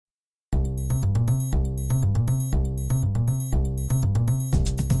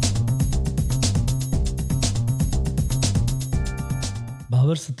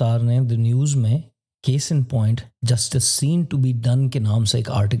بابر ستار نے نیوز میں case in point justice scene to be done کے نام سے ایک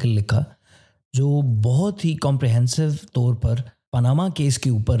آرٹیکل لکھا جو بہت ہی کمپریہنسو طور پر پانامہ کیس کے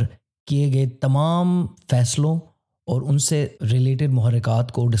اوپر کیے گئے تمام فیصلوں اور ان سے ریلیٹڈ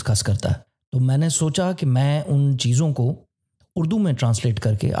محرکات کو ڈسکس کرتا ہے. تو میں نے سوچا کہ میں ان چیزوں کو اردو میں ٹرانسلیٹ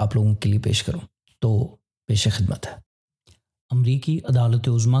کر کے آپ لوگوں کے لیے پیش کروں. تو پیش خدمت ہے. امریکی عدالت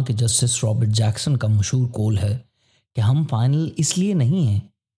عظمیٰ کے جسٹس رابرٹ جیکسن کا مشہور قول ہے کہ ہم فائنل اس لیے نہیں ہیں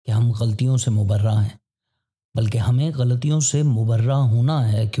کہ ہم غلطیوں سے مبرہ ہیں، بلکہ ہمیں غلطیوں سے مبرہ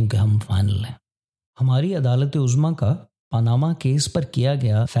ہونا ہے کیونکہ ہم فائنل ہیں. ہماری عدالت عظمیٰ کا پانامہ کیس پر کیا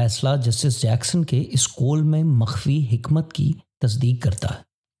گیا فیصلہ جسٹس جیکسن کے اس قول میں مخفی حکمت کی تصدیق کرتا ہے،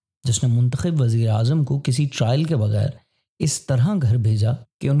 جس نے منتخب وزیر اعظم کو کسی ٹرائل کے بغیر اس طرح گھر بھیجا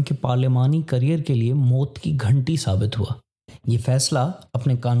کہ ان کے پارلیمانی کریئر کے لیے موت کی گھنٹی ثابت ہوا. یہ فیصلہ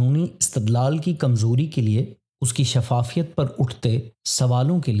اپنے قانونی استدلال کی کمزوری کے لیے، اس کی شفافیت پر اٹھتے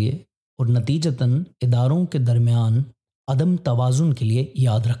سوالوں کے لیے اور نتیجتاً اداروں کے درمیان عدم توازن کے لیے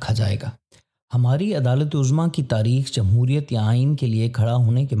یاد رکھا جائے گا. ہماری عدالت عظمیٰ کی تاریخ جمہوریت یا آئین کے لیے کھڑا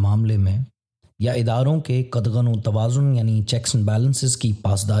ہونے کے معاملے میں یا اداروں کے قدغن و توازن یعنی چیکس اینڈ بیلنسز کی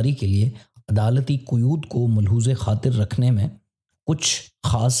پاسداری کے لیے عدالتی قیود کو ملحوظ خاطر رکھنے میں کچھ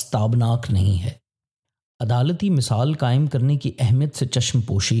خاص تابناک نہیں ہے. عدالتی مثال قائم کرنے کی اہمیت سے چشم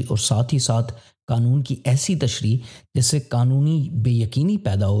پوشی اور ساتھ ہی ساتھ قانون کی ایسی تشریح جس سے قانونی بے یقینی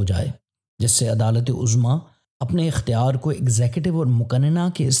پیدا ہو جائے، جس سے عدالت عظمیٰ اپنے اختیار کو ایگزیکٹو اور مقننہ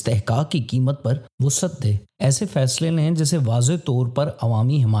کے استحقاق کی قیمت پر وسعت دے. ایسے فیصلے نے جسے واضح طور پر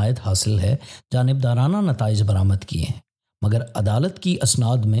عوامی حمایت حاصل ہے جانبدارانہ نتائج برآمد کیے ہیں، مگر عدالت کی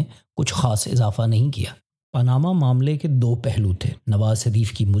اسناد میں کچھ خاص اضافہ نہیں کیا. پانامہ معاملے کے دو پہلو تھے: نواز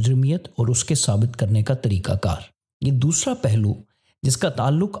شریف کی مجرمیت اور اس کے ثابت کرنے کا طریقہ کار. یہ دوسرا پہلو جس کا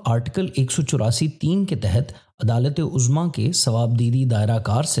تعلق آرٹیکل 184(3) کے تحت عدالت عظمیٰ کے ثوابدیدی دائرہ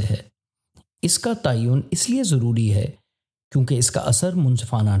کار سے ہے. اس کا تعین اس لیے ضروری ہے کیونکہ اس کا اثر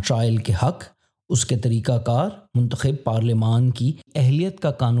منصفانہ ٹرائل کے حق، اس کے طریقہ کار، منتخب پارلیمان کی اہلیت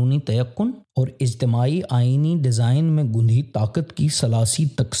کا قانونی تیقن اور اجتماعی آئینی ڈیزائن میں گندھی طاقت کی ثلاثی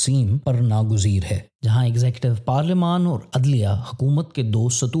تقسیم پر ناگزیر ہے، جہاں ایگزیکٹو پارلیمان اور عدلیہ حکومت کے دو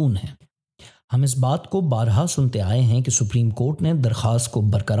ستون ہیں. ہم اس بات کو بارہا سنتے آئے ہیں کہ سپریم کورٹ نے درخواست کو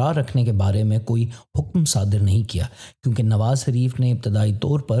برقرار رکھنے کے بارے میں کوئی حکم صادر نہیں کیا کیونکہ نواز شریف نے ابتدائی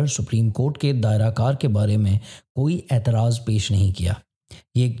طور پر سپریم کورٹ کے دائرہ کار کے بارے میں کوئی اعتراض پیش نہیں کیا.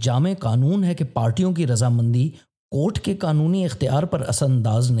 یہ ایک جامع قانون ہے کہ پارٹیوں کی رضامندی کورٹ کے قانونی اختیار پر اثر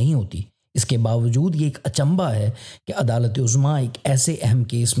انداز نہیں ہوتی. اس کے باوجود یہ ایک اچنبھا ہے کہ عدالت عظمیٰ ایک ایسے اہم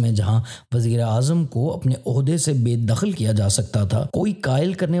کیس میں جہاں وزیر اعظم کو اپنے عہدے سے بے دخل کیا جا سکتا تھا کوئی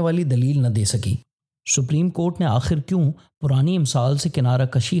قائل کرنے والی دلیل نہ دے سکی. سپریم کورٹ نے آخر کیوں پرانی مثال سے کنارہ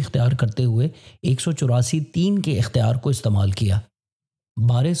کشی اختیار کرتے ہوئے 184(3) کے اختیار کو استعمال کیا؟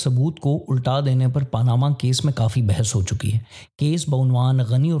 بارے ثبوت کو الٹا دینے پر پانامہ کیس میں کافی بحث ہو چکی ہے. کیس بعنوان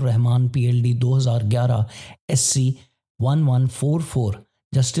غنی الرحمان PLD 2011 SC 1144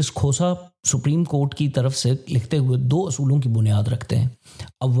 جسٹس کھوسا سپریم کورٹ کی طرف سے لکھتے ہوئے دو اصولوں کی بنیاد رکھتے ہیں.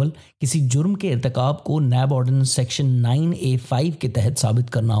 اول، کسی جرم کے ارتکاب کو نیب آرڈیننس سیکشن 9A5 کے تحت ثابت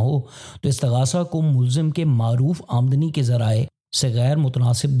کرنا ہو تو استغاثہ کو ملزم کے معروف آمدنی کے ذرائع سے غیر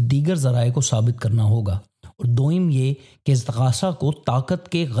متناسب دیگر ذرائع کو ثابت کرنا ہوگا. اور دوم یہ کہ استغاثہ کو طاقت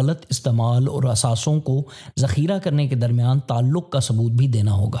کے غلط استعمال اور اثاثوں کو ذخیرہ کرنے کے درمیان تعلق کا ثبوت بھی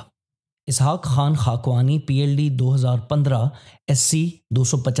دینا ہوگا. Ishaq Khan Khakwani PLD 2015 SC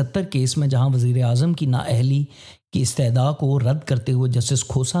 275 case میں جہاں وزیر اعظم کی نااہلی کی استدعا کو رد کرتے ہوئے جسٹس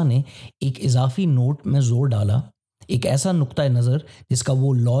کھوسا نے ایک اضافی نوٹ میں زور ڈالا، ایک ایسا نقطۂ نظر جس کا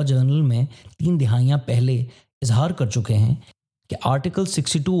وہ لاء جرنل میں 3 دہائیاں پہلے اظہار کر چکے ہیں کہ آرٹیکل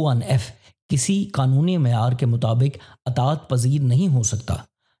 62(1)(f) کسی قانونی معیار کے مطابق اطاعت پذیر نہیں ہو سکتا.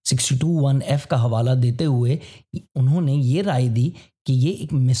 62(1)(f) کا حوالہ دیتے ہوئے انہوں نے یہ رائے دی کہ یہ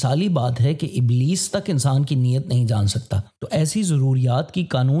ایک مثالی بات ہے کہ ابلیس تک انسان کی نیت نہیں جان سکتا. تو ایسی ضروریات کی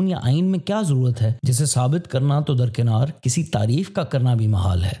قانون یا آئین میں کیا ضرورت ہے جسے ثابت کرنا تو درکنار کسی تعریف کا کرنا بھی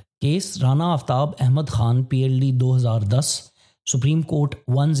محال ہے. Case Rana Aftab Ahmed Khan PLD 2010 supreme court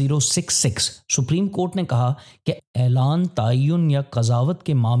 1066. Supreme court نے کہا کہ اعلان تعین یا قضاوت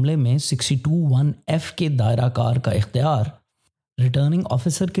کے معاملے میں 62(1)(f) کے دائرہ کار کا اختیار ریٹرننگ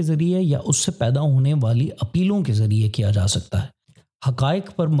آفیسر کے ذریعے یا اس سے پیدا ہونے والی اپیلوں کے ذریعے کیا جا سکتا ہے. حقائق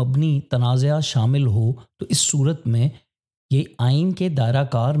پر مبنی تنازعہ شامل ہو تو اس صورت میں یہ آئین کے دائرہ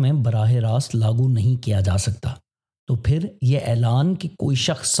کار میں براہ راست لاگو نہیں کیا جا سکتا. تو پھر یہ اعلان کہ کوئی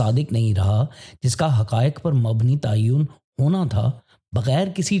شخص صادق نہیں رہا جس کا حقائق پر مبنی تعین ہونا تھا بغیر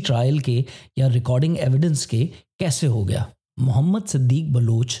کسی ٹرائل کے یا ریکارڈنگ ایویڈنس کے کیسے ہو گیا؟ Muhammad Siddique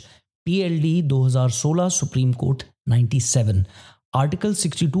Baloch PLD 2016 supreme court 97 article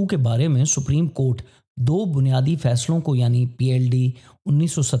 62 کے بارے میں سپریم کورٹ 2 بنیادی فیصلوں کو یعنی PLD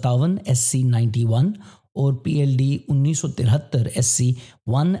 1957 SC 91 اور PLD 1973 SC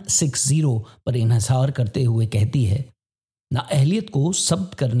 160 پر انحصار کرتے ہوئے کہتی ہے نااہلیت کو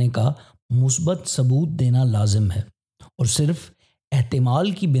ثبت کرنے کا مثبت ثبوت دینا لازم ہے اور صرف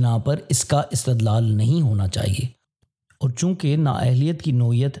احتمال کی بنا پر اس کا استدلال نہیں ہونا چاہیے، اور چونکہ نااہلیت کی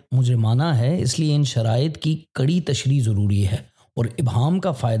نوعیت مجرمانہ ہے اس لیے ان شرائط کی کڑی تشریح ضروری ہے اور ابہام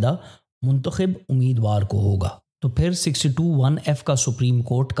کا فائدہ منتخب امیدوار کو ہوگا۔ تو پھر 62(1)(f) کا سپریم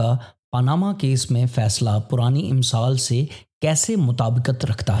کورٹ کا پانامہ کیس میں فیصلہ پرانی امثال سے کیسے مطابقت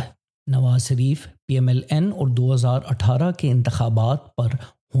رکھتا ہے؟ نواز شریف، PMLN اور 2018 کے انتخابات پر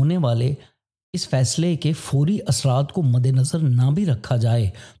ہونے والے اس فیصلے کے فوری اثرات کو مد نظر نہ بھی رکھا جائے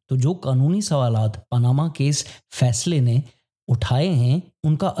تو جو قانونی سوالات پانامہ کیس فیصلے نے اٹھائے ہیں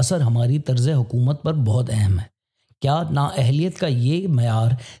ان کا اثر ہماری طرز حکومت پر بہت اہم ہے۔ کیا نااہلیت کا یہ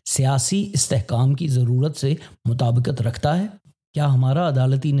معیار سیاسی استحکام کی ضرورت سے مطابقت رکھتا ہے؟ کیا ہمارا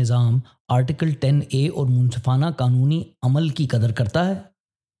عدالتی نظام آرٹیکل 10A اور منصفانہ قانونی عمل کی قدر کرتا ہے؟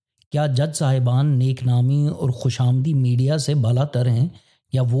 کیا جج صاحبان نیک نامی اور خوش آمدی میڈیا سے بالا تر ہیں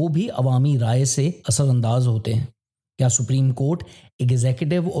یا وہ بھی عوامی رائے سے اثر انداز ہوتے ہیں؟ کیا سپریم کورٹ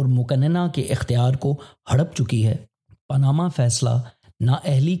ایگزیکٹو اور مقننہ کے اختیار کو ہڑپ چکی ہے؟ پانامہ فیصلہ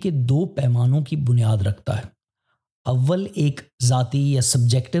نااہلی کے 2 پیمانوں کی بنیاد رکھتا ہے۔ اول ایک ذاتی یا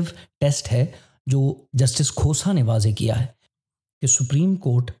سبجیکٹو ٹیسٹ ہے جو جسٹس کھوسہ نے واضح کیا ہے کہ سپریم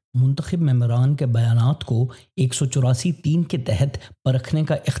کورٹ منتخب ممبران کے بیانات کو 184(3) کے تحت پرکھنے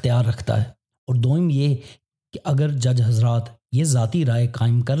کا اختیار رکھتا ہے، اور دوم یہ کہ اگر جج حضرات یہ ذاتی رائے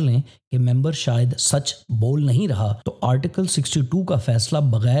قائم کر لیں کہ ممبر شاید سچ بول نہیں رہا تو آرٹیکل 62 کا فیصلہ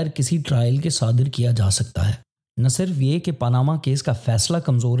بغیر کسی ٹرائل کے صادر کیا جا سکتا ہے۔ نہ صرف یہ کہ پانامہ کیس کا فیصلہ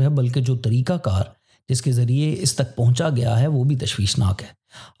کمزور ہے بلکہ جو طریقہ کار جس کے ذریعے اس تک پہنچا گیا ہے وہ بھی تشویشناک ہے۔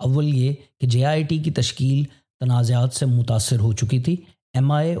 اول یہ کہ JIT کی تشکیل تنازعات سے متاثر ہو چکی تھی۔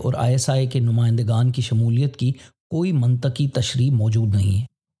 MI اور ISI کے نمائندگان کی شمولیت کی کوئی منطقی تشریح موجود نہیں ہے۔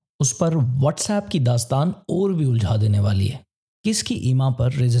 اس پر واٹس ایپ کی داستان اور بھی الجھا دینے والی ہے۔ کس کی ایما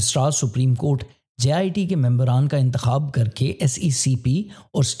پر رجسٹرار سپریم کورٹ JIT کے ممبران کا انتخاب کر کے SECP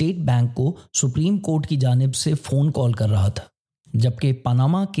اور اسٹیٹ بینک کو سپریم کورٹ کی جانب سے فون کال کر رہا تھا، جبکہ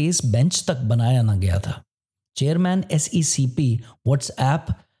پانامہ کیس بینچ تک بنایا نہ گیا تھا۔ Chairman SECP what's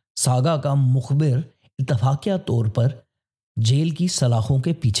app saga کا مخبر اتفاقیہ طور پر جیل کی سلاخوں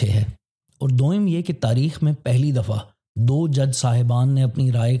کے پیچھے ہے، اور دوم یہ کہ تاریخ میں پہلی دفعہ 2 جج صاحبان نے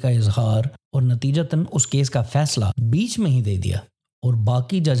اپنی رائے کا اظہار اور نتیجتاً اس کیس کا فیصلہ بیچ میں ہی دے دیا اور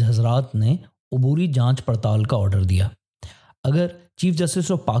باقی جج حضرات نے عبوری جانچ پڑتال کا آرڈر دیا۔ اگر چیف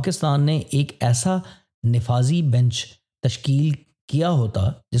جسٹس آف پاکستان نے ایک ایسا نفاذی بینچ تشکیل کیا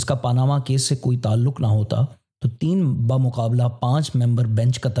ہوتا جس کا پانامہ کیس سے کوئی تعلق نہ ہوتا تو 3 بمقابلہ 5 ممبر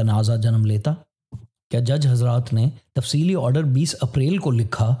بینچ کا تنازع جنم لیتا۔ کیا جج حضرات نے تفصیلی آرڈر 20 اپریل کو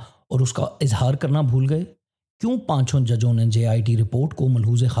لکھا اور اس کا اظہار کرنا بھول گئے؟ کیوں 5 ججوں نے JIT رپورٹ کو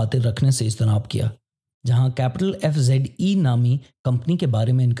ملحوظ خاطر رکھنے سے اجتناب کیا، جہاں کیپٹل FZE نامی کمپنی کے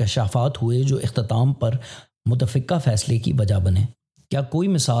بارے میں انکشافات ہوئے جو اختتام پر متفقہ فیصلے کی وجہ بنے؟ کیا کوئی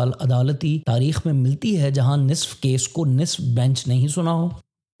مثال عدالتی تاریخ میں ملتی ہے جہاں نصف کیس کو نصف بینچ نہیں سنا ہو؟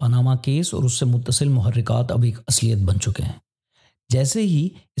 پانامہ کیس اور اس سے متصل محرکات اب ایک اصلیت بن چکے ہیں۔ جیسے ہی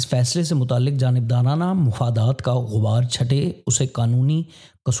اس فیصلے سے متعلق جانبدارانہ مفادات کا غبار چھٹے اسے قانونی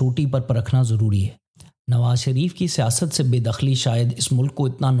کسوٹی پر پرکھنا ضروری ہے۔ نواز شریف کی سیاست سے بے دخلی شاید اس ملک کو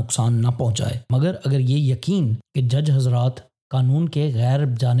اتنا نقصان نہ پہنچائے، مگر اگر یہ یقین کہ جج حضرات قانون کے غیر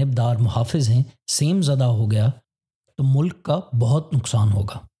جانبدار محافظ ہیں سیم زدہ ہو گیا تو ملک کا بہت نقصان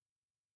ہوگا۔